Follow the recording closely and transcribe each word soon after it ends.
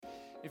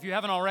If you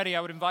haven't already,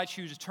 I would invite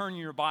you to turn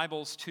your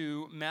Bibles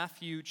to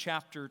Matthew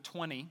chapter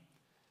 20.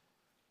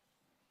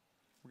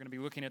 We're going to be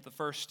looking at the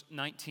first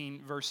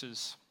 19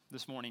 verses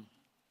this morning.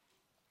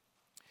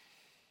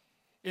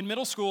 In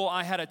middle school,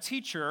 I had a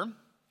teacher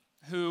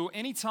who,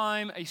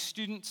 anytime a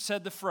student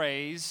said the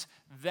phrase,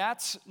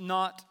 "That's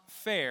not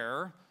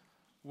fair,"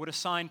 would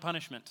assign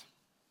punishment.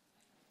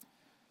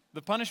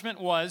 The punishment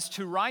was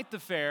to write the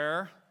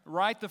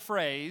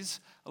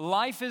phrase,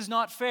 "Life is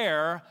not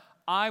fair,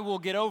 I will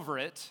get over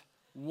it,"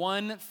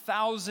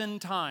 1,000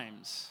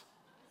 times.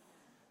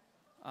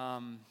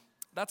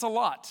 That's a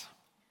lot.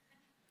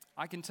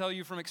 I can tell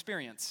you from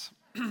experience.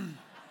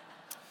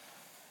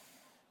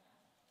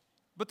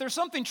 But there's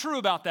something true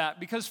about that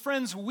because,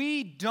 friends,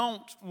 we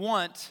don't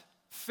want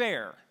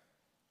fair.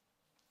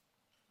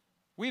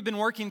 We've been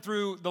working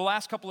through the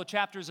last couple of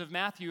chapters of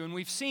Matthew, and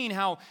we've seen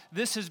how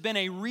this has been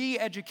a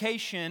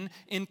re-education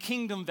in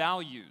kingdom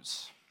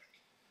values.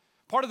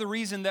 Part of the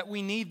reason that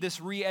we need this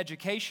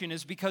re-education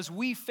is because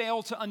we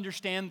fail to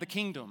understand the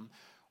kingdom,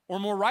 or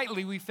more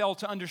rightly, we fail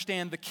to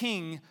understand the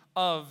king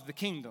of the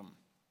kingdom.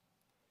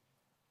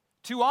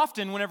 Too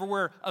often, whenever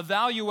we're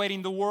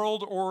evaluating the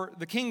world or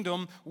the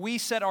kingdom, we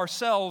set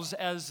ourselves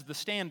as the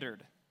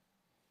standard.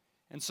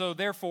 And so,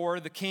 therefore,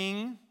 the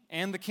king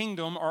and the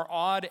kingdom are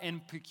odd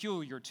and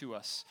peculiar to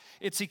us.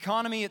 Its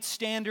economy, its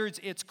standards,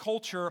 its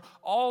culture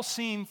all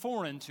seem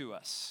foreign to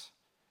us.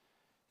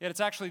 Yet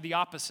it's actually the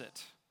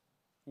opposite.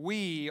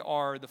 We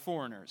are the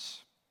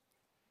foreigners.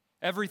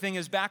 Everything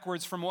is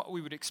backwards from what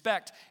we would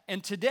expect.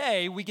 And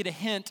today we get a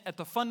hint at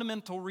the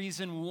fundamental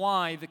reason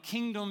why the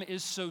kingdom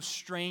is so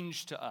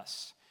strange to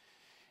us.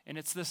 And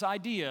it's this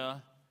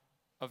idea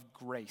of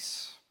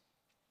grace.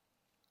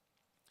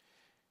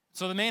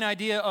 So the main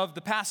idea of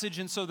the passage,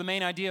 and so the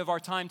main idea of our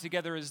time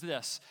together is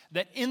this: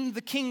 that in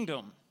the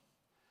kingdom,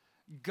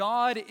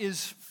 God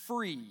is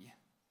free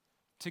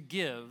to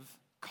give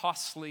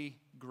costly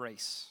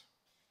grace.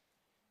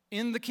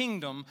 In the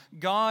kingdom,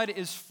 God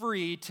is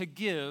free to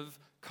give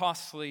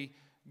costly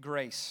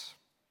grace.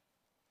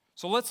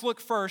 So let's look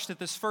first at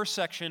this first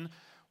section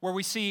where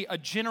we see a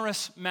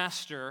generous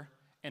master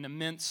and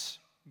immense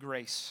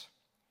grace.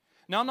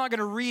 Now, I'm not going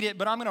to read it,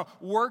 but I'm going to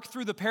work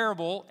through the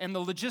parable and the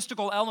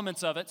logistical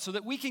elements of it so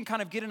that we can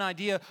kind of get an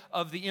idea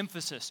of the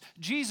emphasis.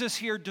 Jesus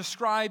here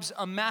describes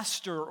a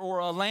master or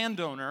a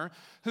landowner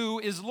who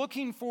is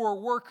looking for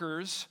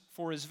workers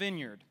for his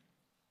vineyard.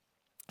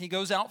 He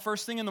goes out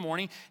first thing in the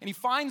morning, and he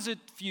finds a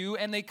few,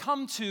 and they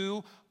come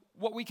to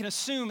what we can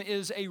assume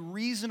is a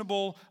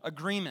reasonable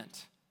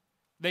agreement.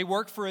 They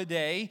work for a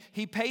day.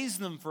 He pays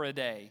them for a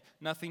day.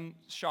 Nothing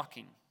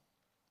shocking.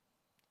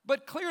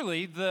 But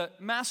clearly, the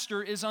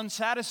master is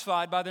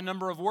unsatisfied by the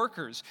number of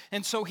workers,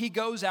 and so he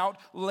goes out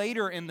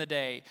later in the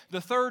day,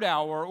 the third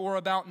hour, or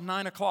about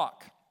 9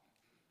 o'clock.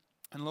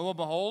 And lo and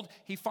behold,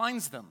 he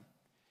finds them.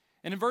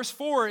 And in verse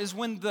 4 is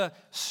when the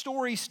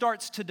story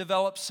starts to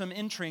develop some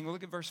intrigue.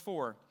 Look at verse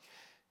 4.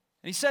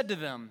 And he said to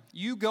them,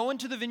 "You go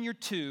into the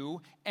vineyard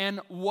too, and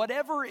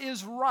whatever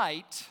is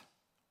right,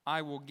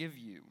 I will give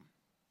you."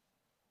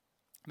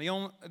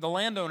 The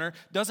landowner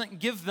doesn't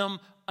give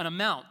them an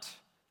amount.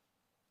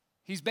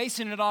 He's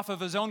basing it off of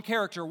his own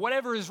character.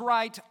 Whatever is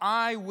right,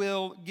 I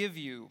will give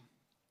you.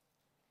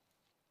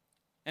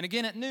 And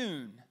again at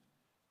noon,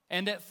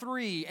 and at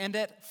 3, and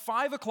at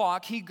 5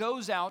 o'clock, he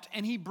goes out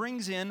and he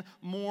brings in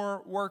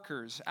more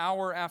workers,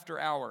 hour after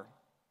hour.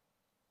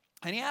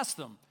 And he asks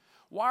them,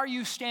 "Why are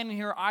you standing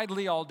here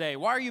idly all day?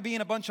 Why are you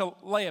being a bunch of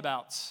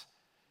layabouts?"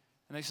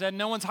 And they said,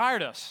 "No one's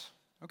hired us."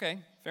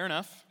 Okay, fair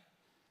enough.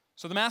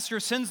 So the master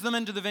sends them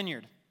into the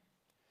vineyard.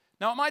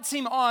 Now, it might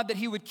seem odd that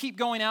he would keep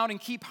going out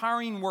and keep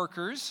hiring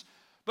workers,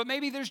 but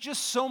maybe there's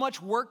just so much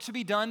work to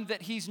be done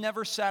that he's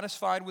never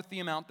satisfied with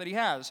the amount that he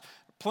has.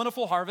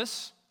 Plentiful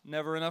harvests,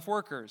 never enough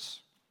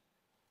workers.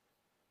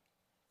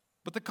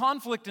 But the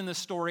conflict in this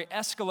story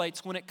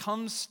escalates when it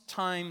comes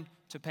time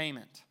to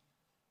payment.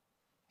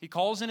 He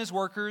calls in his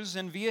workers,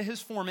 and via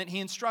his foreman, he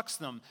instructs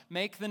them,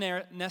 make the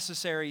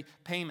necessary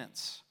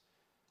payments.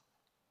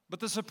 But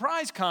the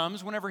surprise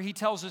comes whenever he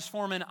tells his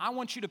foreman, "I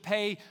want you to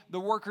pay the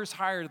workers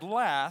hired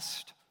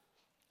last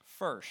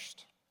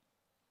first."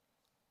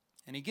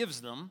 And he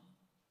gives them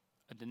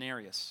a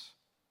denarius,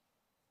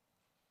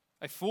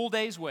 a full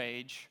day's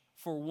wage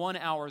for 1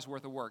 hour's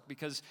worth of work.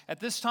 Because at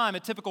this time, a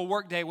typical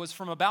work day was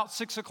from about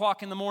 6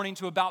 o'clock in the morning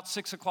to about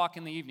 6 o'clock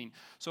in the evening.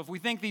 So if we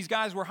think these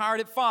guys were hired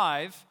at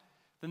 5,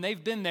 then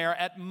they've been there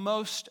at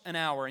most an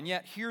hour. And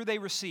yet here they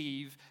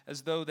receive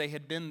as though they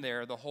had been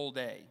there the whole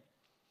day.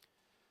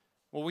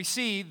 Well, we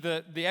see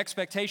the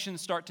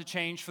expectations start to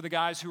change for the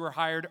guys who were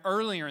hired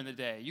earlier in the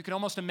day. You can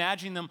almost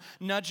imagine them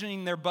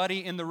nudging their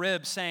buddy in the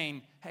ribs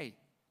saying, "Hey,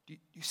 do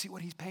you see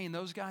what he's paying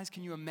those guys?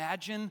 Can you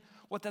imagine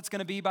what that's going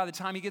to be by the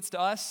time he gets to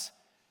us?"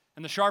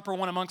 And the sharper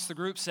one amongst the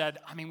group said,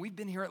 "We've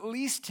been here at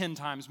least 10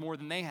 times more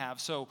than they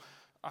have. So,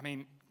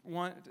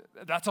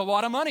 that's a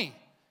lot of money."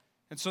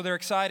 And so they're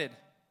excited.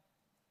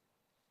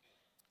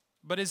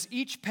 But as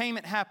each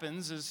payment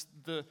happens, as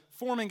the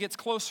foreman gets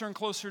closer and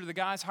closer to the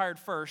guys hired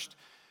first,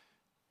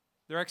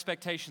 their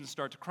expectations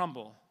start to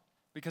crumble.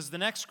 Because the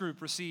next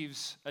group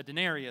receives a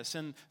denarius,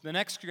 and the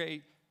next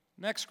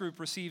group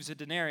receives a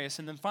denarius,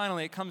 and then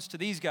finally it comes to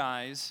these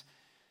guys,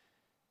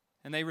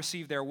 and they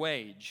receive their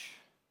wage,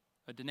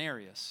 a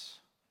denarius.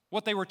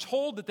 What they were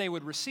told that they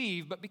would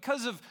receive, but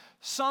because of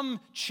some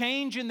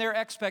change in their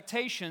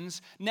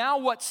expectations, now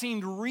what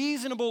seemed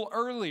reasonable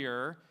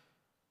earlier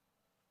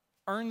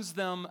earns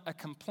them a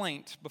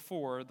complaint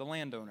before the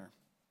landowner.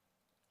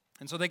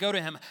 And so they go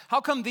to him. How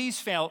come these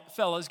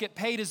fellas get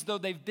paid as though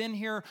they've been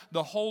here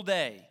the whole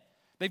day?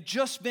 They've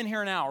just been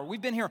here an hour.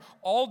 We've been here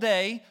all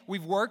day.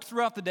 We've worked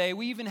throughout the day.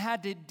 We even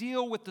had to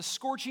deal with the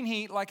scorching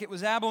heat like it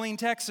was Abilene,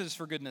 Texas,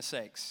 for goodness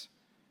sakes.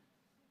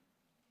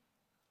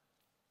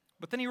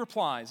 But then he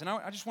replies, and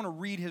I just want to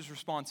read his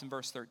response in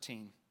verse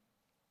 13.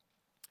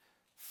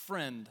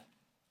 Friend,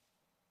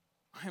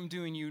 I am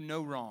doing you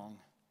no wrong.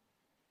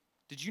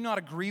 Did you not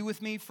agree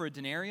with me for a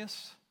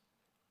denarius?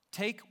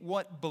 Take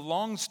what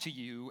belongs to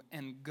you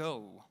and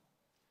go.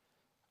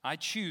 I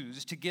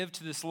choose to give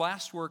to this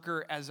last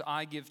worker as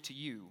I give to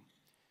you.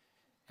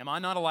 Am I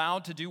not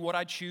allowed to do what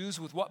I choose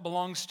with what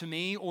belongs to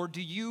me, or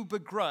do you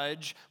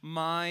begrudge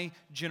my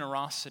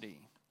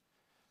generosity?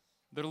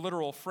 The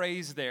literal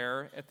phrase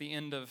there at the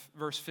end of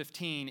verse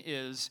 15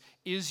 is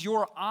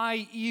your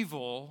eye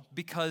evil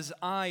because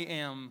I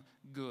am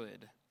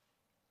good?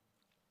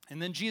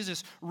 And then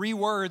Jesus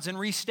rewords and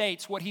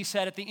restates what he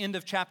said at the end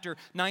of chapter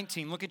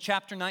 19. Look at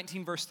chapter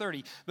 19, verse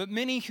 30. But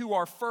many who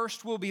are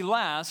first will be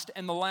last,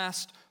 and the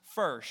last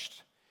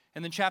first.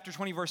 And then chapter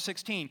 20, verse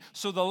 16.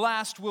 So the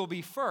last will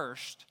be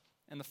first,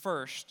 and the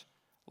first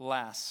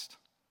last.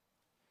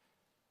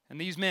 And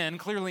these men,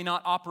 clearly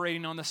not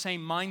operating on the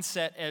same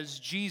mindset as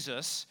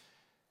Jesus,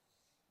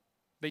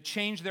 they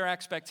changed their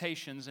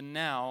expectations, and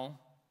now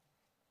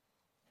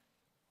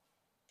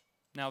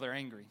they're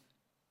angry.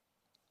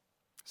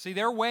 See,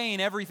 they're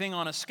weighing everything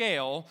on a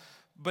scale,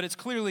 but it's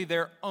clearly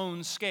their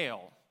own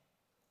scale.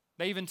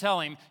 They even tell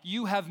him,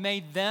 you have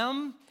made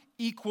them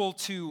equal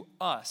to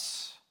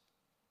us.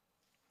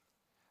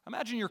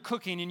 Imagine you're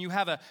cooking and you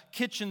have a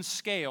kitchen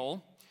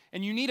scale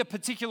and you need a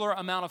particular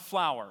amount of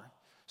flour.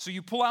 So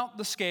you pull out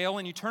the scale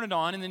and you turn it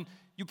on, and then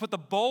you put the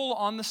bowl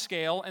on the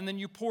scale, and then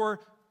you pour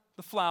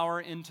the flour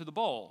into the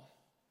bowl.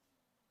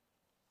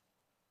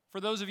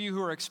 For those of you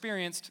who are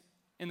experienced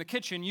in the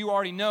kitchen, you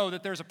already know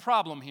that there's a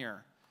problem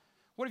here.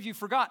 What have you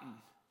forgotten?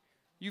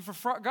 You've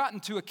forgotten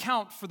to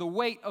account for the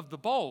weight of the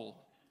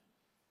bowl.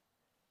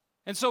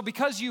 And so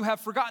because you have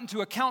forgotten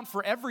to account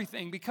for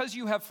everything, because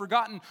you have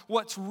forgotten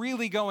what's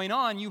really going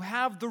on, you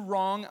have the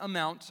wrong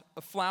amount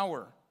of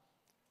flour.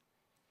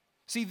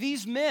 See,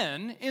 these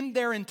men, in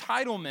their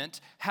entitlement,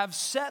 have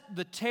set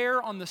the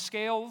tare on their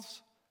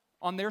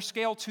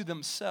scale to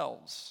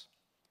themselves.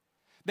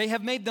 They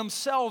have made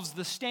themselves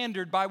the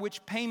standard by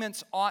which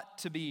payments ought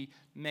to be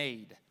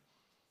made.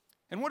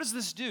 And what does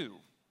this do?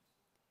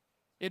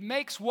 It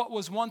makes what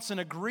was once an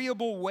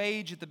agreeable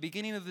wage at the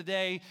beginning of the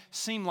day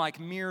seem like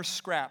mere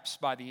scraps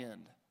by the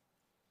end.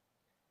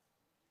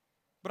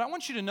 But I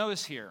want you to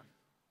notice here,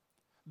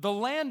 the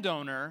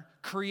landowner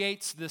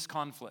creates this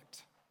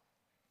conflict.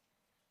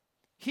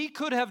 He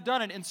could have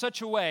done it in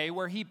such a way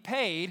where he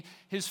paid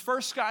his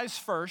first guys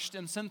first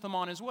and sent them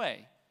on his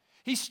way.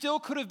 He still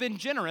could have been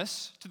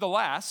generous to the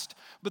last,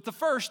 but the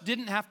first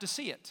didn't have to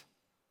see it.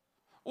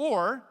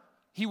 Or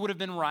he would have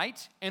been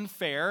right and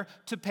fair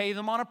to pay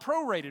them on a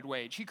prorated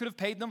wage. He could have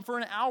paid them for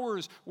an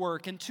hour's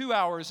work and 2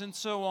 hours and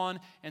so on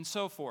and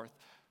so forth.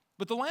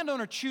 But the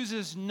landowner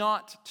chooses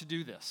not to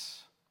do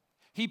this.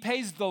 He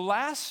pays the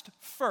last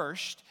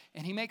first,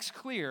 and he makes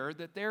clear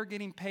that they're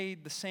getting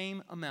paid the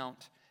same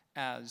amount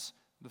as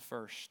the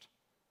first.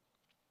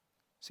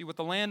 See, what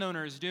the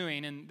landowner is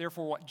doing, and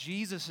therefore what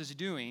Jesus is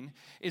doing,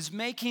 is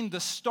making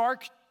the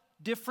stark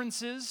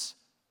differences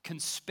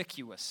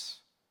conspicuous.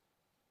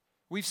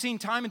 We've seen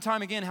time and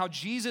time again how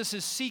Jesus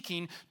is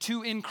seeking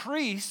to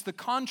increase the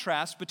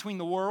contrast between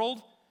the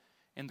world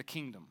and the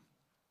kingdom.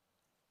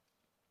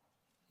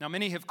 Now,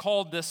 many have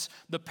called this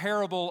the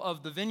parable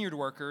of the vineyard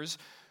workers,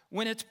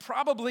 when it's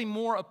probably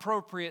more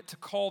appropriate to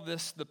call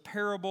this the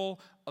parable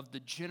of the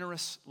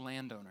generous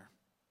landowner.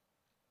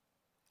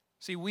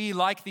 See, we,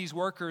 like these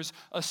workers,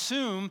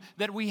 assume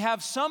that we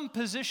have some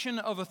position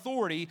of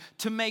authority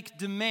to make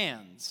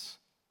demands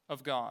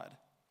of God.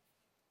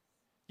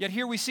 Yet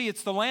here we see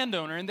it's the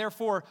landowner, and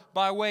therefore,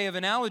 by way of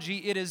analogy,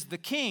 it is the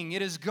king.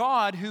 It is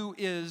God who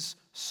is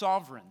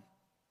sovereign.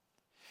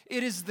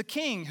 It is the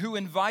king who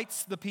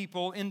invites the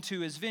people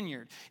into his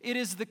vineyard. It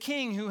is the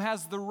king who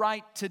has the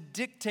right to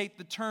dictate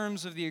the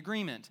terms of the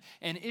agreement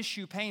and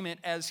issue payment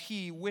as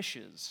he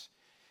wishes.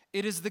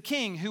 It is the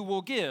king who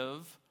will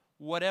give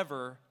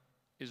whatever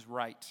is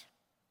right.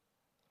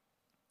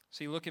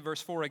 See, look at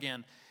verse 4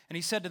 again. And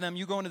he said to them,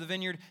 you go into the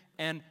vineyard,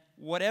 and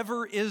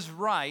whatever is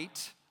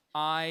right,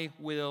 I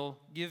will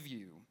give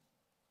you.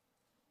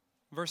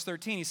 Verse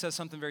 13, he says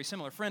something very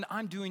similar. Friend,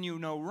 I'm doing you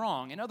no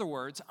wrong. In other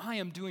words, I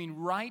am doing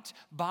right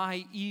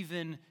by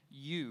even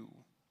you.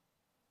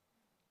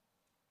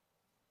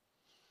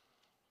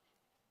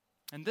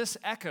 And this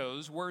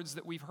echoes words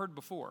that we've heard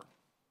before.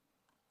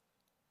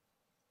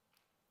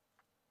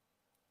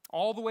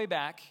 all the way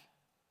back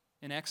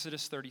in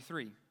Exodus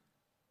 33.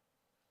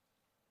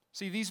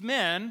 See, these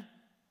men,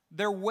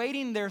 they're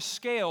weighting their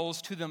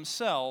scales to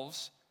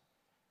themselves,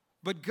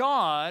 but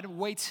God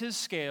weights his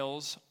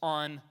scales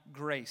on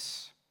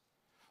grace.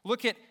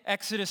 Look at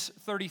Exodus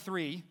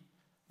 33,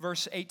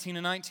 verse 18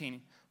 and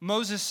 19.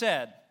 Moses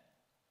said,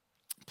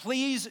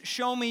 "Please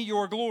show me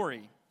your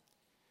glory."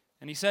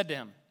 And he said to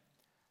him,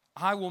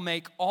 "I will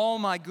make all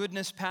my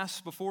goodness pass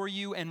before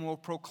you and will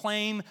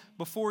proclaim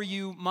before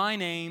you my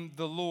name,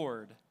 the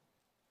Lord.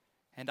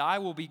 And I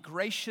will be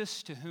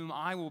gracious to whom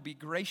I will be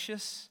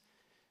gracious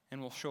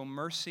and will show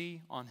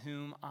mercy on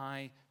whom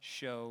I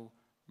show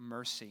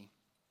mercy."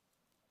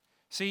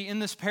 See, in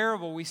this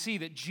parable, we see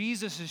that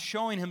Jesus is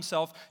showing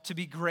himself to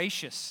be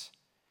gracious.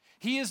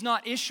 He is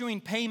not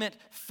issuing payment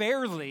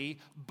fairly,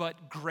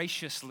 but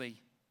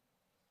graciously.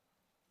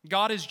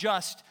 God is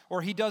just,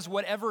 or he does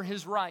whatever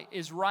is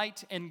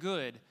right and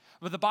good.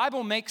 But the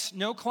Bible makes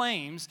no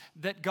claims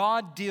that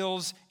God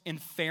deals in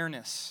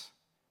fairness,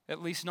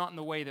 at least not in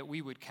the way that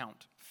we would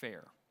count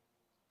fair.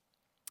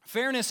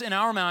 Fairness in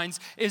our minds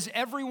is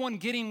everyone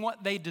getting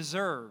what they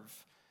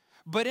deserve.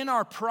 But in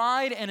our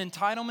pride and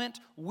entitlement,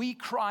 we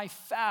cry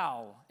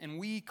foul and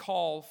we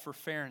call for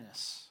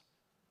fairness.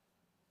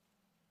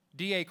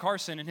 D.A.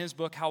 Carson, in his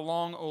book, How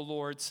Long, O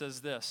Lord,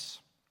 says this: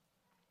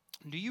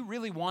 "Do you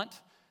really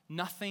want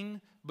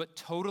nothing but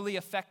totally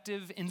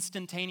effective,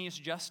 instantaneous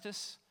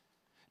justice?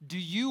 Do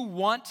you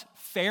want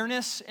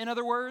fairness, in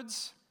other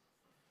words?"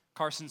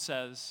 Carson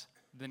says,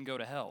 "Then go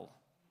to hell."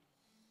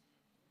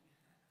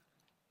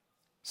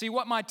 See,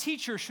 what my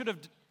teacher should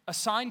have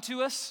assigned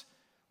to us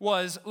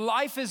was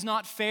life is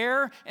not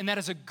fair, and that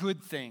is a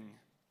good thing.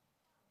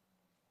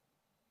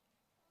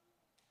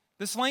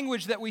 This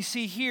language that we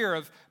see here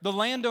of the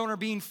landowner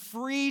being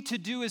free to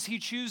do as he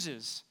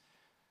chooses,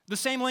 the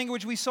same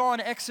language we saw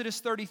in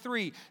Exodus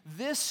 33,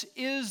 this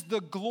is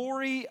the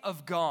glory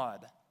of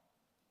God.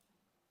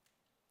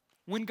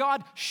 When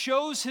God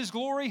shows his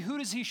glory, who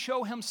does he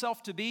show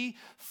himself to be?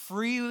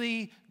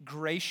 Freely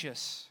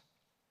gracious.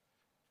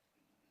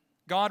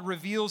 God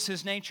reveals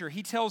his nature.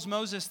 He tells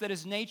Moses that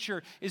his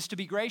nature is to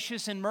be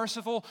gracious and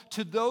merciful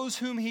to those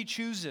whom he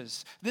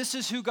chooses. This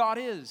is who God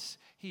is.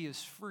 He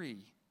is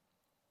free.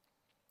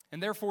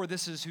 And therefore,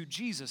 this is who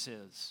Jesus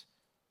is,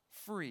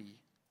 free.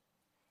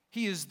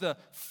 He is the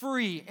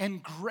free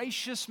and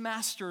gracious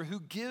master who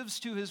gives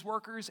to his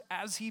workers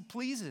as he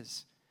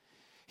pleases.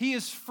 He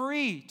is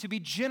free to be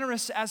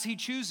generous as he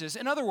chooses.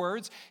 In other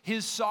words,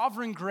 his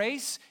sovereign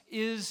grace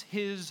is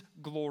his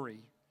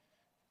glory.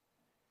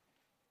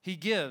 He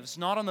gives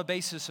not on the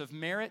basis of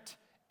merit,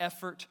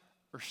 effort,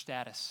 or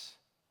status.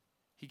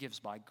 He gives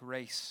by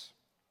grace.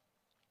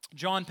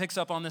 John picks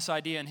up on this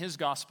idea in his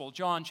gospel.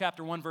 John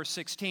chapter 1, verse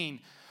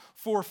 16.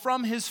 "For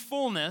from his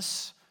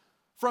fullness,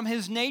 from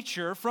his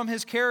nature, from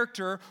his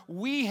character,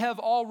 we have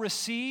all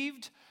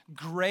received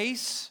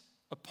grace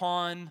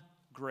upon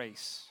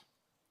grace."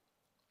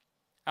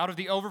 Out of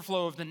the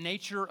overflow of the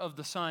nature of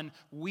the Son,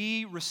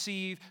 we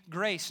receive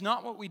grace,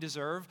 not what we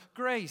deserve,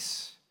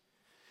 grace.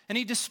 And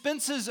he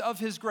dispenses of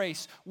his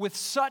grace with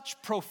such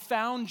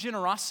profound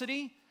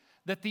generosity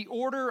that the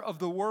order of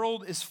the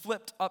world is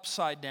flipped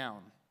upside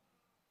down.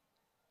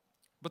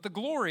 But the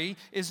glory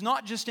is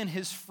not just in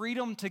his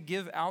freedom to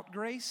give out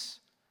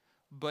grace,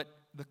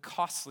 but the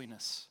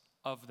costliness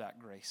of that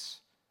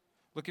grace.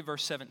 Look at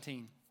verse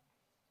 17.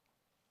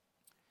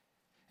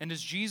 "And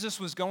as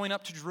Jesus was going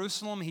up to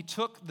Jerusalem, he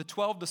took the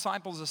 12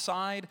 disciples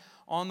aside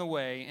on the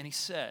way, and he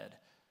said,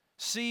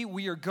 'See,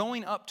 we are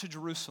going up to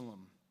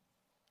Jerusalem.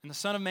 And the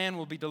Son of Man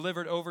will be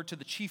delivered over to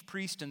the chief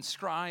priests and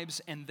scribes,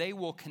 and they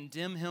will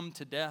condemn him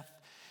to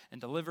death and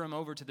deliver him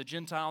over to the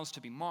Gentiles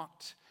to be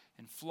mocked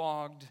and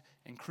flogged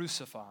and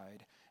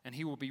crucified, and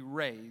he will be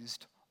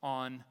raised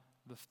on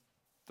the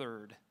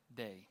third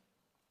day.'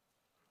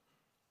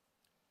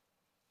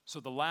 So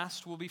the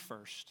last will be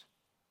first,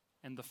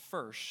 and the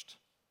first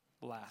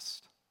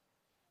last."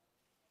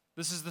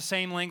 This is the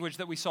same language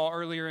that we saw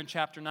earlier in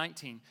chapter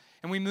 19.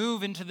 And we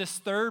move into this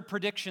third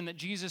prediction that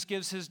Jesus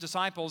gives his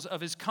disciples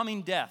of his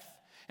coming death.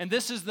 And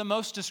this is the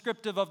most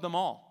descriptive of them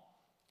all.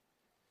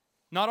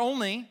 Not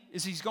only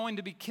is he going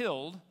to be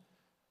killed,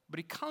 but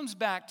he comes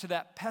back to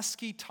that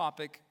pesky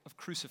topic of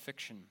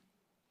crucifixion.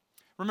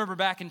 Remember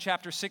back in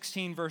chapter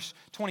 16, verse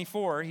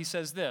 24, he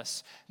says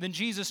this: "Then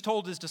Jesus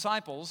told his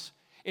disciples,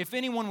 'If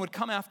anyone would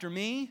come after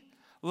me,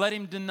 let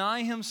him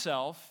deny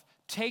himself,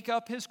 take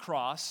up his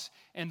cross,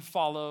 and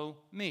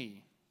follow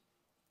me.'"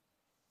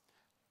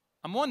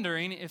 I'm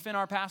wondering if in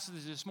our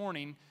passage this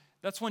morning,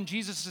 that's when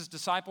Jesus'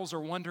 disciples are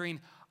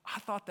wondering, "I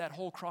thought that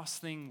whole cross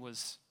thing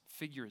was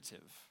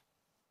figurative."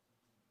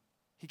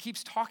 He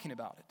keeps talking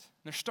about it.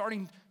 They're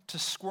starting to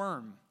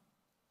squirm.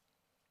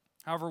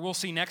 However, we'll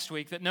see next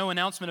week that no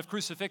announcement of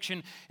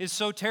crucifixion is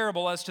so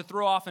terrible as to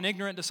throw off an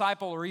ignorant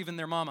disciple or even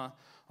their mama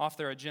off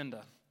their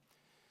agenda.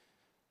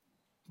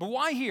 But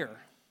why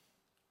here?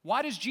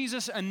 Why does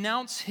Jesus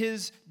announce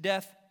his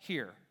death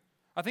here?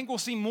 I think we'll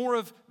see more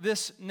of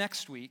this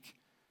next week.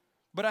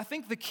 But I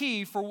think the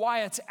key for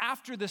why it's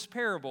after this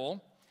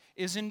parable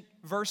is in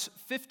verse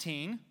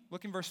 15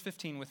 Look in verse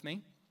 15 with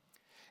me.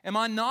 Am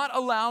I not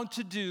allowed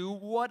to do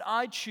what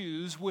I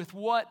choose with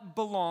what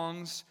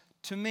belongs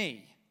to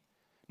me?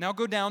 Now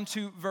go down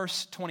to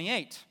verse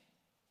 28.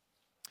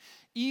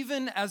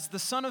 Even as the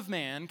Son of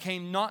Man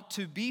came not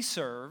to be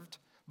served,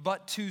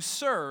 but to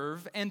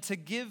serve and to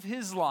give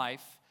his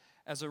life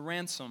as a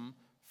ransom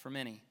for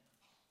many.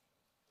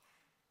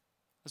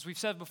 As we've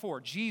said before,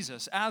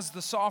 Jesus, as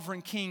the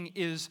sovereign king,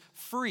 is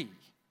free.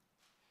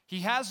 He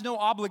has no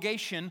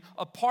obligation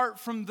apart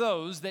from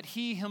those that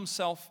he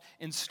himself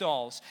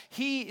installs.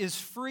 He is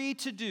free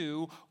to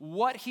do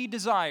what he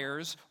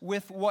desires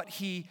with what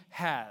he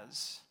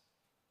has.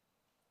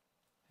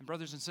 And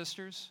brothers and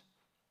sisters,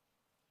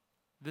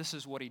 this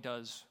is what he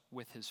does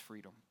with his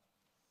freedom.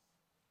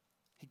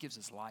 He gives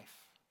his life.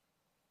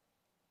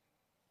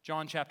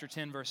 John chapter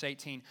 10, verse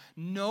 18.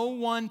 No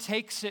one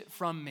takes it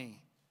from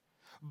me,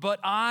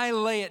 but I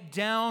lay it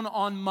down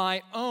on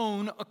my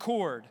own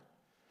accord.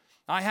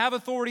 I have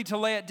authority to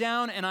lay it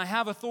down, and I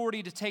have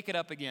authority to take it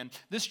up again.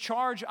 This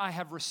charge I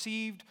have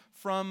received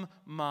from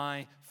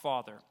my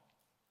Father.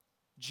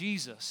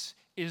 Jesus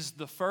is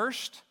the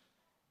first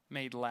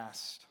made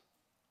last.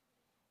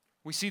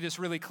 We see this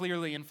really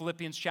clearly in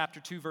Philippians chapter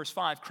 2, verse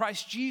 5.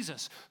 Christ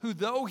Jesus, who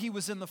though he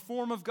was in the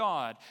form of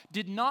God,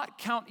 did not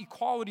count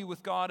equality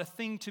with God a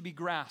thing to be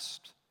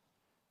grasped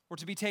or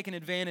to be taken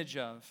advantage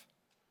of,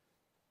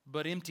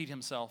 but emptied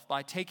himself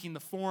by taking the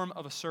form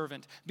of a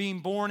servant,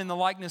 being born in the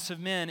likeness of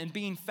men, and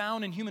being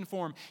found in human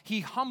form. He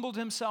humbled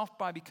himself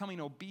by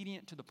becoming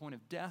obedient to the point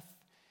of death,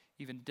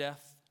 even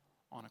death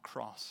on a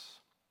cross.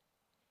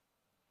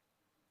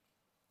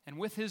 And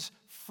with his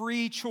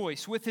free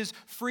choice, with his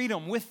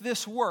freedom, with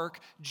this work,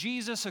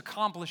 Jesus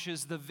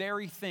accomplishes the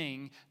very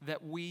thing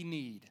that we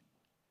need: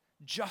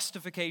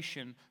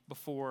 justification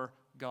before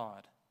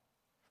God,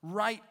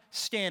 right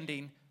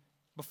standing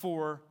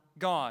before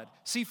God.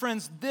 See,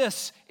 friends,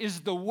 this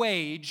is the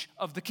wage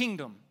of the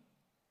kingdom.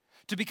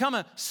 To become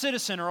a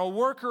citizen or a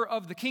worker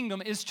of the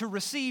kingdom is to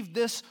receive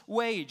this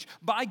wage.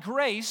 By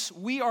grace,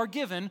 we are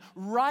given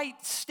right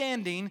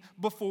standing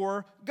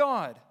before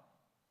God.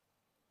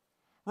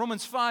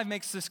 Romans 5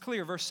 makes this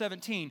clear, verse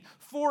 17.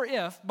 For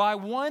if by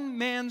one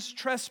man's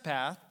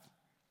trespass,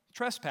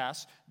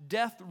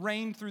 death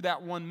reigned through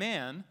that one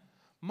man,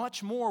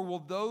 much more will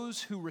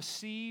those who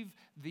receive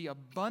the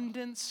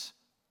abundance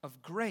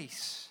of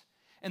grace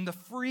and the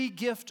free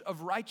gift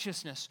of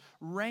righteousness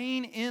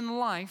reign in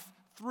life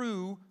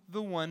through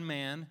the one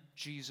man,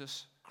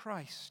 Jesus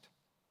Christ.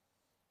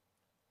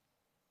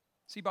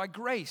 See, by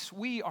grace,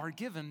 we are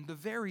given the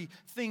very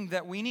thing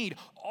that we need.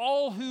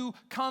 All who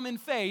come in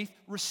faith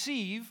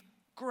receive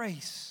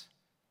grace.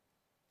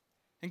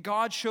 And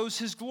God shows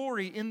his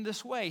glory in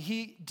this way.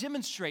 He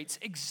demonstrates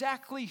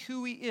exactly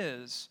who he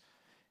is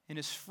in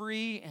his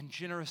free and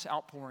generous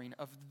outpouring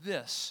of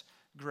this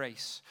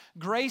grace.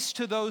 Grace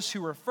to those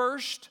who are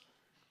first,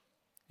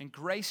 and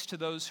grace to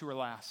those who are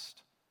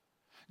last.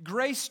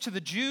 Grace to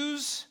the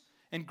Jews,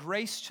 and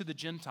grace to the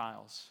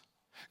Gentiles.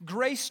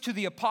 Grace to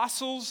the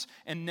apostles,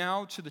 and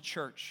now to the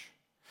church.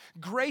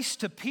 Grace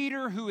to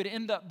Peter, who would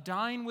end up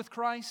dying with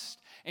Christ,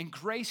 and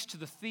grace to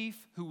the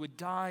thief who would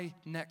die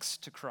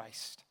next to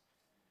Christ.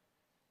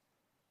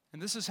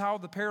 And this is how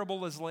the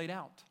parable is laid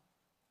out.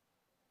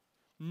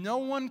 No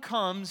one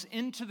comes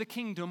into the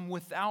kingdom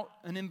without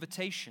an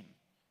invitation.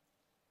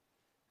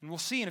 And we'll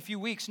see in a few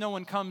weeks, no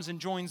one comes and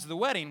joins the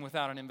wedding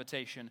without an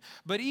invitation.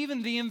 But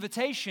even the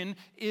invitation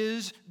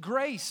is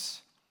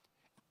grace.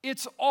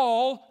 It's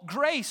all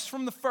grace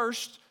from the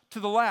first to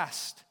the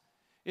last.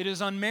 It is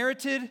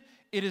unmerited,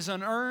 it is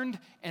unearned,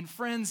 and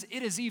friends,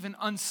 it is even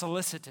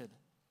unsolicited.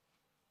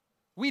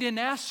 We didn't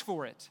ask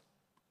for it,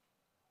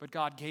 but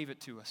God gave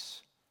it to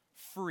us.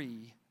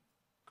 Free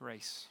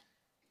grace.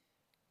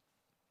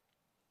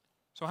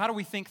 So how do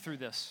we think through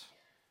this?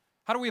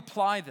 How do we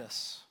apply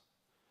this?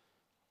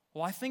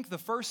 Well, I think the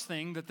first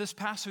thing that this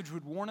passage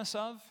would warn us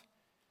of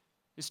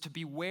is to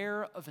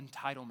beware of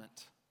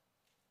entitlement.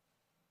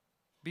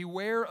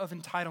 Beware of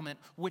entitlement,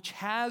 which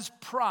has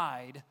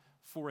pride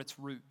for its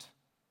root.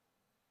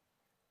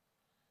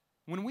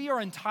 When we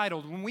are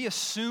entitled, when we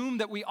assume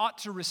that we ought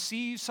to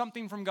receive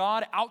something from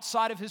God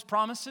outside of his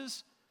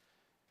promises,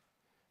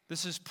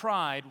 this is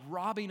pride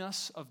robbing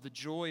us of the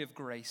joy of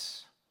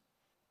grace.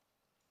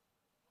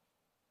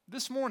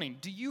 This morning,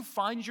 do you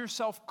find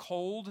yourself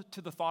cold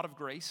to the thought of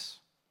grace?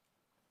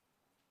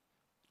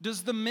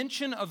 Does the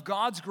mention of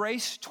God's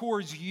grace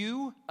towards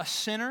you, a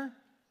sinner,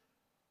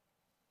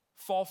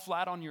 fall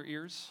flat on your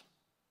ears?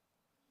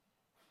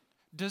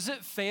 Does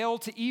it fail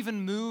to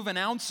even move an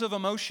ounce of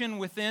emotion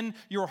within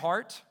your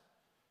heart?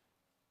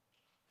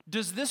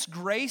 Does this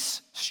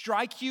grace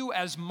strike you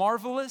as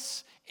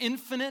marvelous,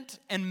 infinite,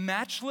 and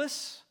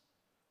matchless?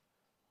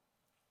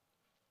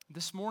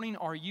 This morning,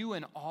 are you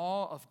in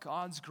awe of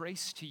God's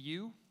grace to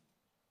you?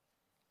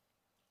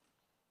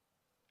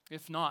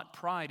 If not,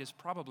 pride is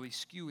probably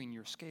skewing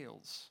your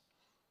scales.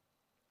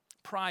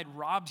 Pride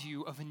robs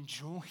you of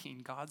enjoying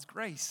God's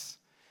grace.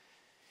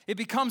 It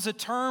becomes a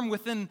term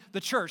within the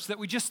church that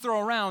we just throw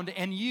around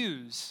and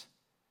use.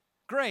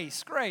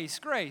 Grace, grace,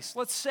 grace.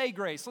 Let's say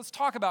grace. Let's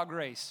talk about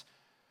grace.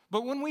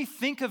 But when we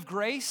think of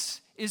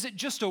grace, is it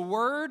just a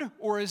word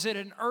or is it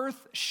an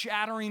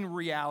earth-shattering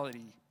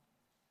reality?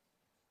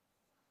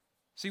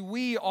 See,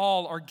 we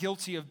all are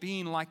guilty of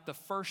being like the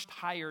first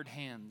hired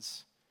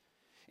hands,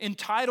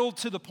 entitled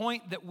to the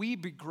point that we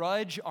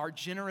begrudge our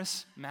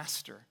generous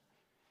master.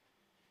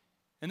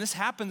 And this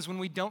happens when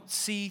we don't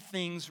see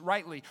things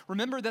rightly.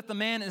 Remember that the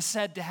man is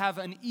said to have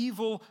an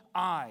evil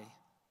eye.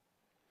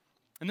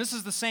 And this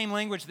is the same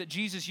language that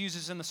Jesus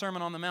uses in the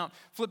Sermon on the Mount.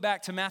 Flip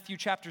back to Matthew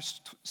chapter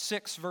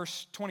 6,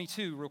 verse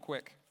 22 real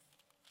quick.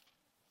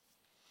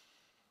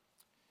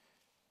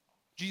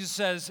 Jesus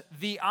says,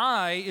 "The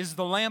eye is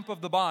the lamp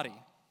of the body.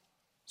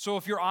 So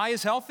if your eye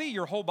is healthy,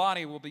 your whole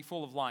body will be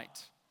full of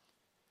light.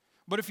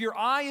 But if your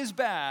eye is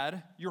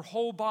bad, your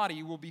whole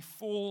body will be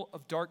full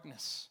of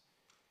darkness.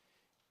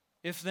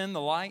 If then the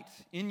light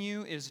in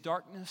you is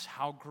darkness,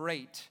 how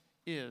great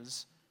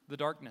is the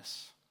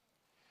darkness?"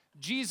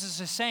 Jesus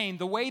is saying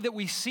the way that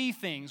we see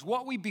things,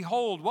 what we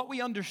behold, what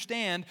we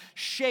understand,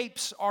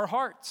 shapes our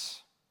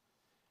hearts.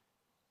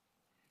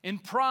 In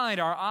pride,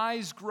 our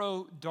eyes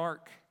grow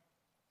dark.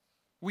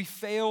 We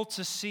fail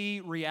to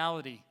see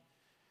reality.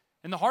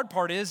 And the hard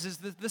part is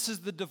that this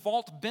is the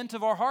default bent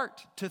of our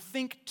heart, to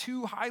think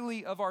too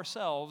highly of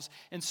ourselves,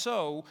 and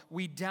so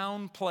we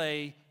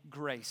downplay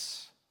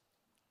grace.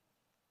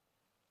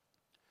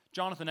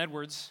 Jonathan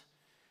Edwards,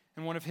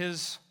 in one of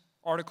his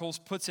articles,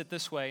 puts it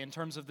this way in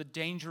terms of the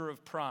danger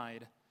of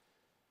pride.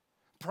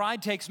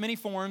 Pride takes many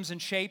forms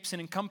and shapes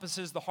and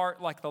encompasses the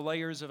heart like the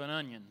layers of an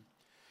onion.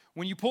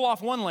 When you pull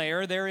off one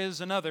layer, there is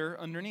another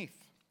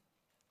underneath.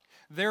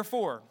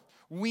 Therefore,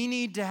 we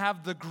need to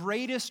have the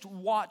greatest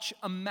watch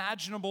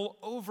imaginable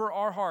over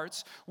our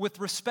hearts with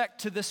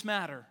respect to this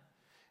matter,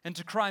 and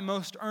to cry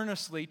most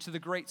earnestly to the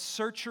great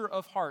searcher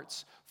of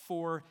hearts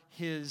for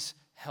his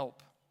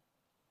help.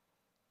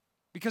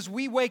 Because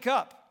we wake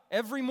up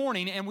every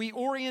morning and we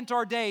orient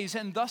our days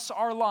and thus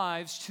our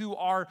lives to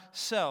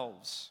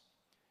ourselves.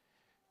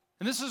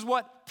 And this is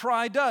what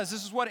pride does.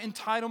 This is what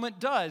entitlement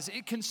does.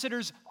 It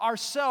considers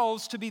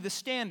ourselves to be the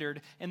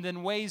standard and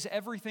then weighs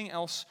everything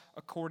else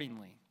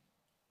accordingly.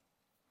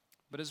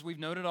 But as we've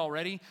noted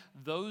already,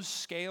 those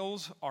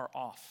scales are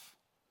off.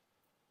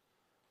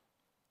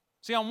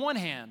 See, on one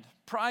hand,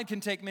 pride can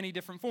take many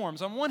different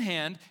forms. On one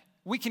hand,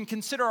 we can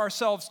consider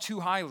ourselves too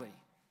highly.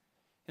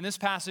 In this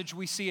passage,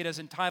 we see it as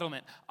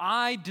entitlement.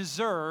 I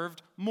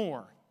deserved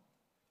more.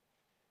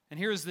 And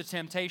here's the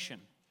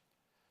temptation: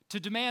 to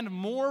demand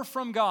more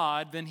from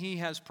God than He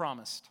has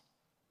promised.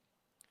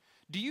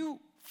 Do you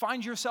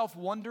find yourself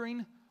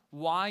wondering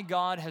why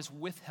God has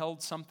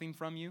withheld something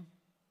from you?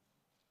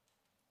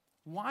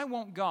 Why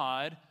won't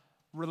God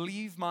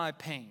relieve my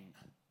pain?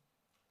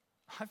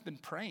 I've been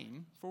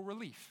praying for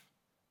relief.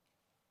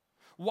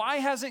 Why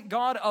hasn't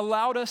God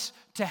allowed us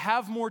to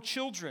have more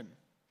children?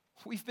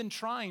 We've been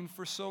trying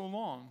for so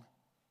long.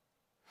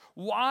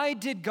 Why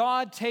did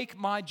God take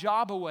my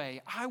job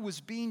away? I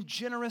was being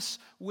generous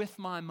with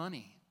my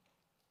money.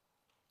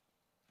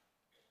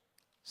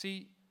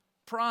 See,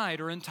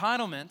 pride or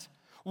entitlement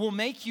will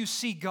make you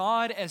see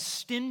God as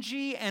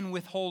stingy and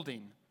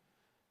withholding,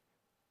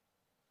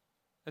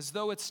 as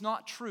though it's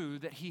not true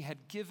that He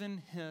had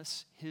given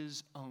us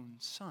His own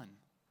Son.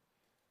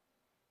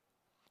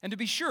 And to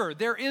be sure,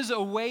 there is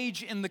a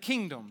wage in the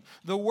kingdom.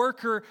 The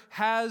worker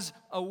has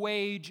a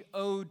wage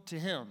owed to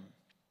him.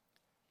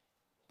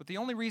 But the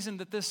only reason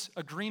that this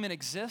agreement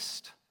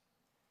exists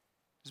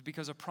is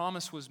because a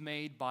promise was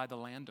made by the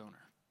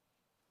landowner.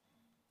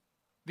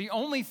 The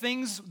only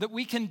things that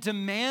we can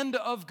demand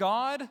of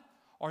God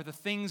are the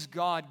things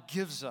God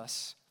gives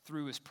us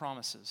through His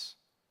promises.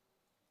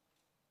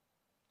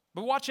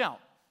 But watch out,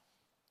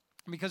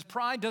 because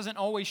pride doesn't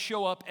always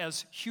show up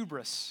as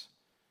hubris.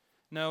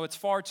 No, it's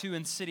far too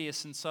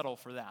insidious and subtle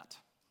for that.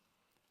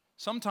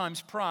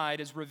 Sometimes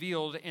pride is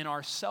revealed in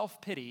our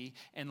self-pity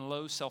and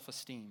low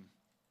self-esteem.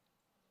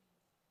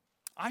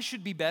 I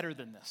should be better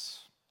than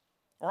this,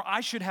 or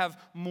I should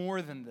have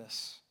more than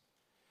this.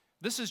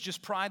 This is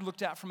just pride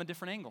looked at from a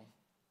different angle.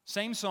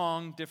 Same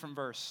song, different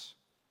verse.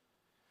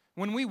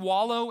 When we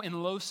wallow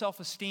in low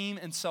self-esteem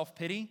and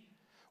self-pity,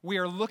 we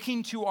are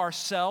looking to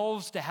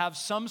ourselves to have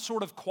some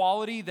sort of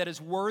quality that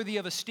is worthy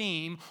of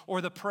esteem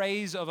or the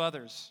praise of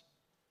others.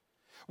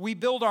 We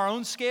build our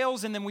own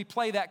scales and then we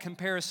play that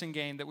comparison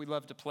game that we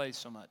love to play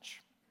so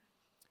much.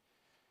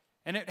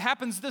 And it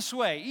happens this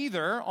way.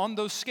 Either on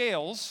those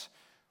scales,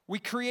 we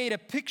create a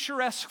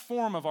picturesque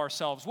form of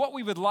ourselves, what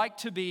we would like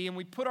to be, and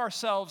we put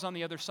ourselves on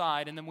the other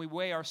side and then we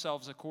weigh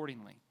ourselves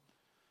accordingly.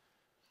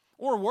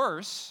 Or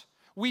worse,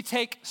 we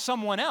take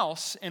someone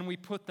else and we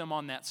put them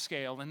on that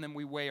scale and then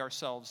we weigh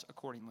ourselves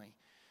accordingly.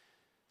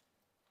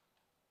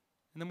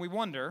 And then we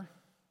wonder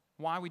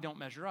why we don't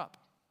measure up.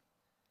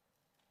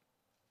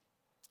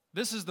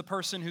 This is the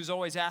person who's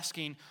always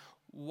asking,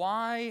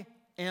 why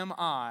am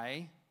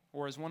I,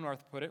 or as one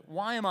author put it,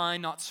 why am I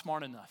not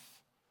smart enough?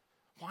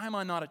 Why am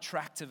I not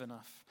attractive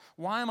enough?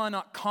 Why am I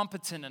not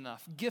competent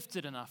enough,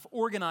 gifted enough,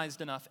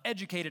 organized enough,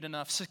 educated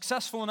enough,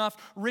 successful enough,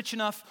 rich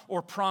enough,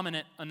 or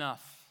prominent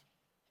enough?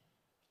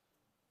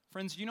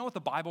 Friends, do you know what the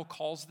Bible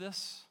calls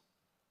this?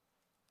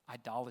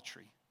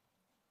 Idolatry.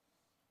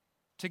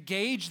 To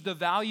gauge the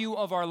value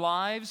of our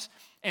lives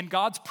and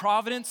God's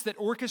providence that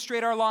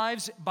orchestrate our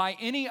lives by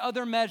any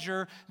other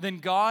measure than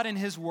God and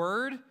His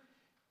Word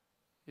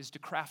is to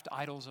craft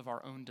idols of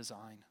our own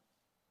design.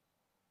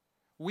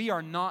 We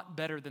are not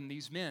better than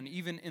these men,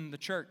 even in the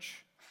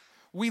church.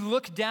 We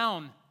look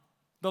down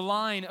the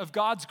line of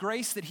God's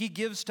grace that He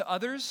gives to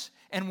others,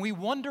 and we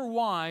wonder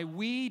why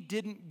we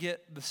didn't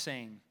get the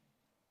same.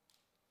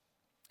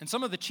 And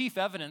some of the chief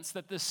evidence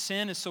that this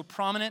sin is so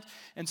prominent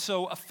and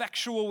so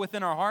effectual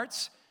within our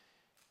hearts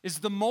is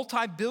the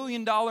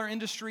multi-billion-dollar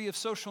industry of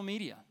social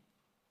media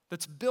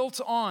that's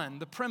built on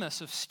the premise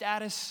of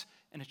status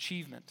and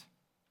achievement.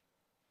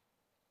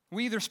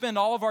 We either spend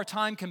all of our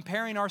time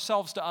comparing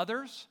ourselves to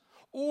others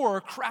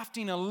or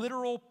crafting a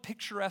literal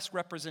picturesque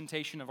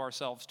representation of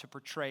ourselves to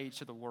portray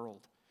to the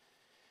world.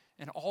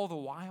 And all the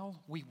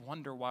while, we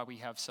wonder why we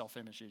have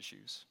self-image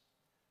issues.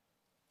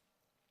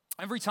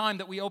 Every time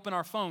that we open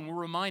our phone, we're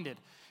reminded,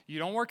 you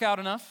don't work out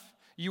enough,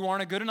 you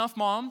aren't a good enough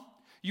mom,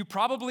 you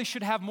probably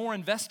should have more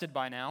invested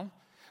by now,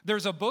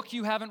 there's a book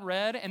you haven't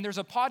read, and there's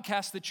a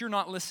podcast that you're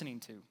not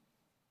listening to.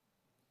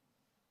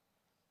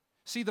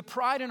 See, the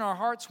pride in our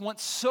hearts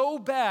wants so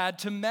bad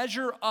to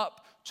measure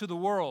up to the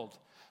world.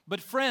 But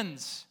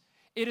friends,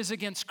 it is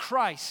against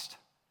Christ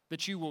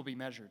that you will be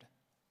measured.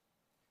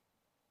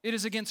 It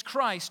is against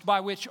Christ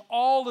by which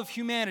all of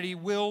humanity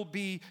will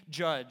be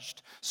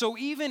judged. So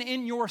even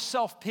in your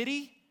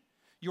self-pity,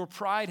 your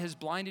pride has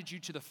blinded you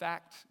to the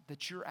fact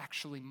that you're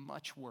actually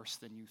much worse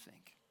than you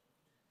think.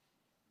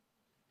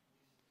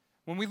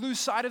 When we lose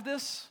sight of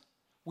this,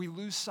 we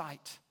lose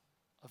sight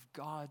of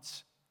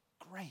God's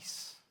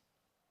grace.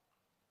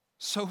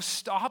 So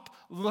stop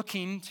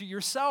looking to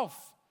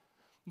yourself.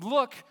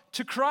 Look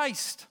to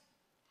Christ.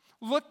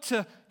 Look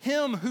to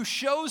Him who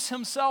shows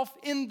Himself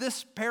in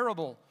this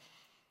parable.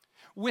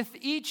 With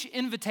each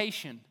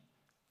invitation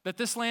that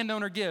this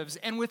landowner gives,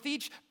 and with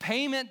each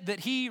payment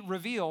that he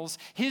reveals,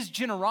 his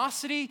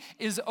generosity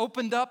is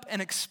opened up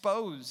and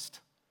exposed.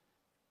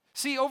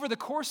 See, over the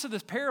course of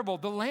this parable,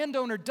 the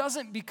landowner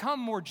doesn't become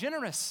more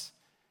generous.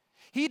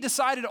 He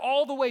decided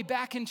all the way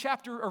back in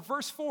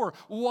verse 4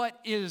 what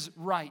is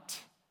right.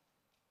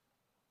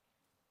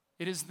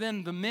 It is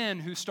then the men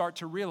who start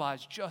to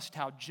realize just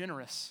how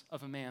generous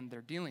of a man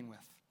they're dealing with.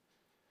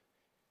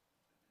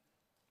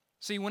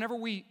 See, whenever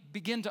we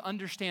begin to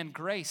understand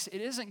grace,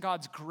 it isn't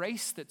God's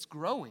grace that's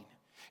growing.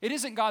 It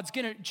isn't God's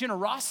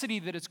generosity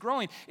that is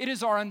growing. It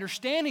is our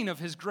understanding of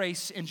His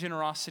grace and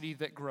generosity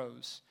that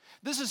grows.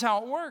 This is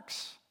how it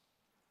works.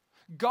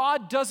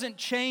 God doesn't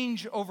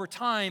change over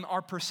time.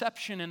 Our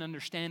perception and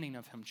understanding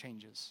of Him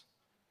changes.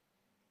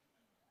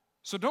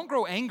 So don't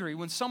grow angry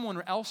when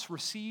someone else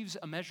receives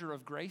a measure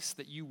of grace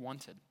that you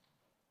wanted.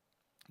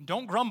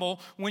 Don't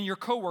grumble when your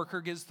coworker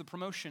gets the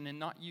promotion and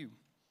not you.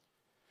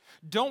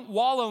 Don't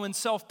wallow in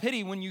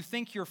self-pity when you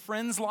think your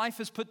friend's life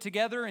is put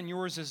together and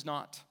yours is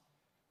not.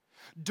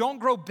 Don't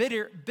grow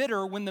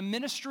bitter when the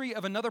ministry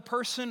of another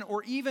person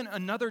or even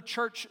another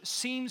church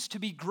seems to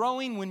be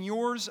growing when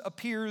yours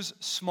appears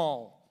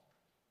small.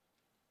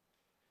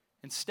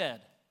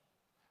 Instead,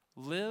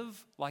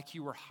 live like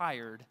you were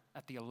hired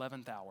at the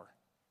 11th hour.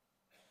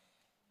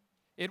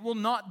 It will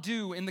not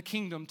do in the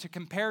kingdom to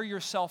compare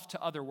yourself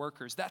to other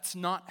workers. That's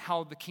not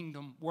how the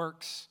kingdom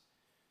works.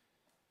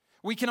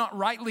 We cannot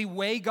rightly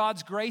weigh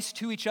God's grace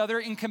to each other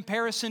in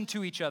comparison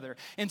to each other.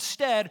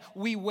 Instead,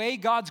 we weigh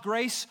God's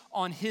grace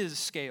on His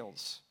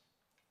scales.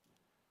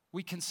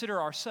 We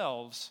consider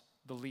ourselves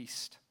the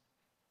least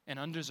and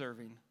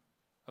undeserving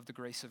of the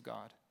grace of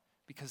God,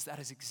 because that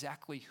is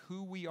exactly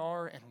who we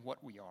are and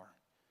what we are.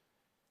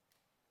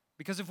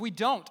 Because if we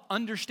don't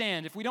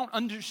understand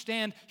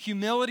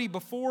humility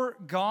before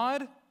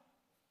God,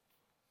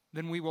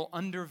 then we will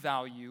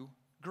undervalue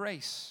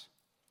grace.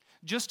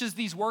 Just as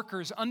these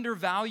workers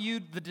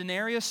undervalued the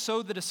denarius,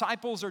 so the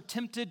disciples are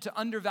tempted to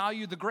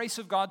undervalue the grace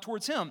of God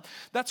towards Him.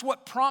 That's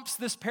what prompts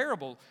this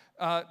parable.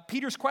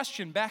 Peter's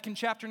question back in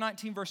chapter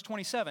 19, verse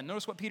 27.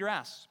 Notice what Peter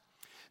asks.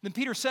 Then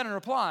Peter said in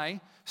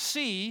reply,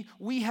 "See,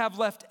 we have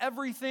left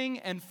everything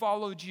and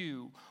followed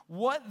you.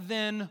 What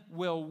then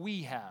will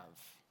we have?"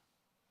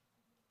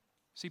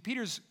 See,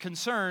 Peter's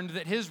concerned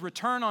that his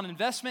return on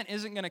investment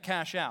isn't going to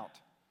cash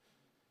out.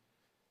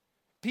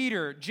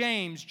 Peter,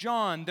 James,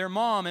 John, their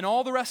mom, and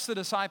all the rest of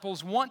the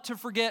disciples want to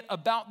forget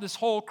about this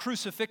whole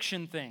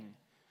crucifixion thing.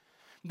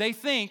 They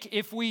think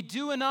if we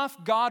do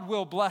enough, God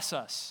will bless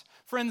us.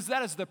 Friends,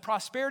 that is the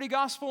prosperity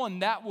gospel,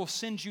 and that will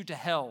send you to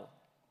hell.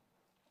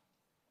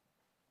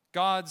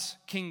 God's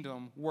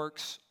kingdom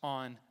works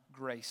on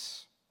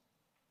grace.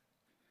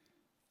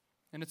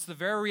 And it's the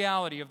very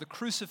reality of the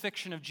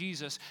crucifixion of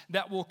Jesus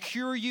that will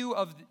cure you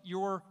of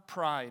your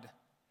pride.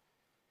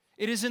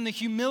 It is in the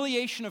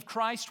humiliation of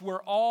Christ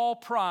where all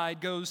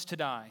pride goes to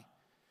die.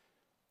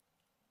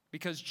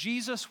 Because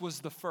Jesus was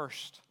the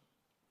first,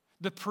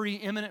 the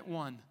preeminent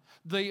one,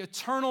 the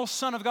eternal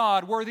Son of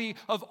God, worthy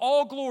of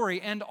all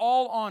glory and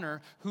all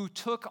honor, who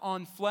took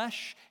on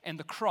flesh and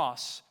the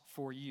cross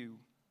for you.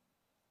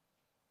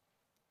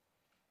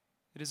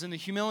 It is in the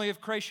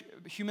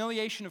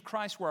humiliation of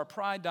Christ where our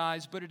pride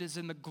dies, but it is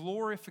in the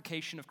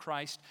glorification of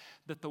Christ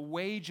that the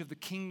wage of the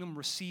kingdom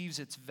receives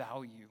its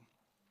value.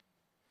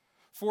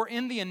 For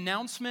in the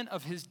announcement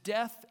of his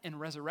death and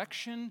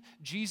resurrection,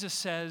 Jesus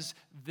says,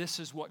 this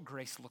is what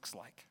grace looks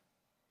like.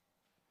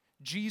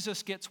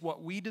 Jesus gets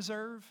what we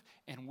deserve,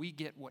 and we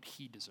get what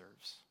he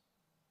deserves.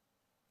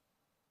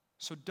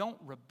 So don't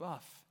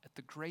rebuff at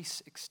the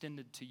grace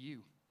extended to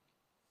you.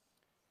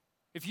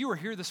 If you are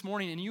here this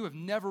morning and you have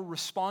never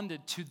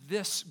responded to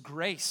this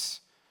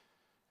grace,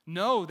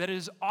 know that it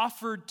is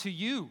offered to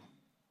you.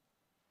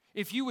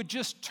 If you would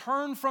just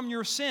turn from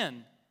your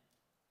sin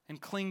and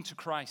cling to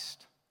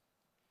Christ,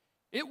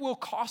 it will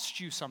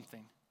cost you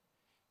something.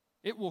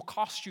 It will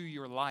cost you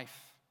your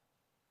life.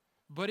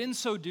 But in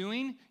so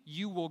doing,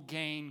 you will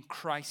gain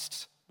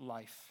Christ's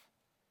life.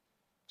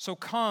 So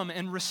come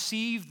and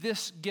receive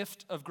this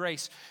gift of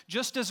grace,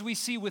 just as we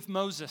see with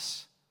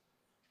Moses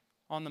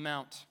on the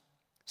mount.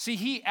 See,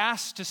 he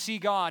asked to see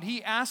God.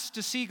 He asked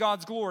to see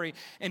God's glory,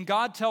 and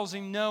God tells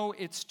him, no,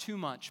 it's too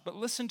much. But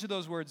listen to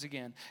those words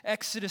again.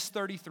 Exodus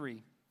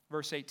 33,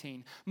 verse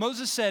 18.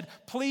 Moses said,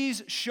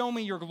 please show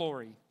me your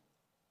glory.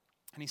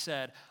 And he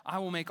said, I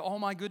will make all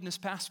my goodness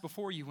pass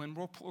before you and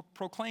will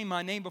proclaim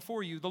my name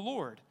before you, the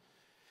Lord.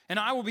 And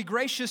I will be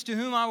gracious to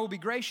whom I will be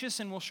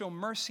gracious and will show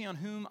mercy on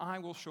whom I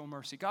will show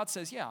mercy. God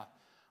says, yeah,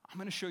 I'm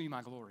going to show you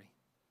my glory.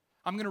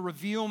 I'm going to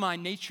reveal my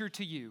nature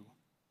to you.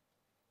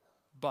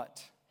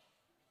 But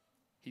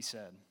he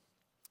said,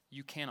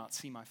 you cannot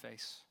see my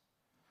face,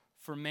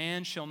 for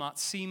man shall not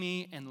see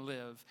me and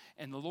live.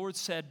 And the Lord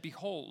said,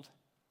 behold,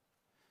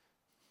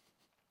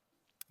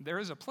 there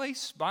is a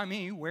place by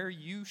me where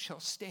you shall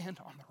stand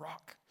on the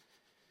rock.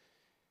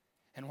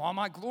 And while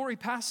my glory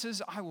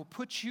passes, I will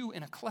put you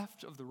in a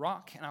cleft of the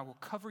rock, and I will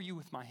cover you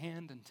with my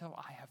hand until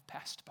I have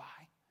passed by.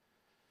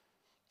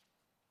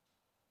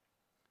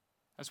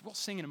 As we'll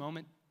sing in a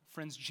moment,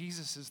 friends,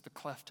 Jesus is the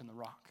cleft in the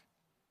rock.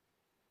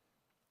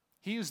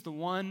 He is the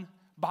one,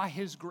 by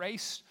his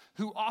grace,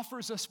 who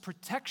offers us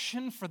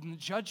protection from the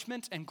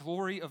judgment and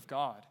glory of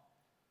God.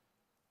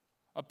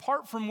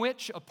 Apart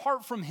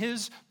from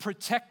his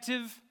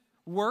protective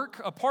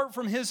work, apart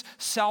from his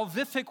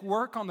salvific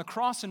work on the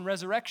cross and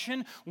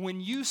resurrection,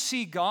 when you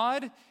see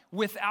God,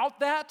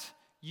 without that,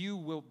 you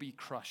will be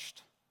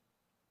crushed.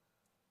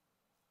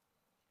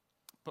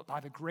 But by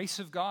the grace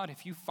of God,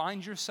 if you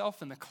find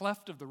yourself in the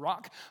cleft of the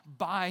rock,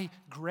 by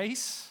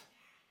grace,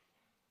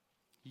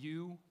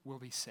 you will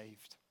be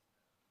saved.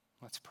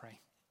 Let's pray.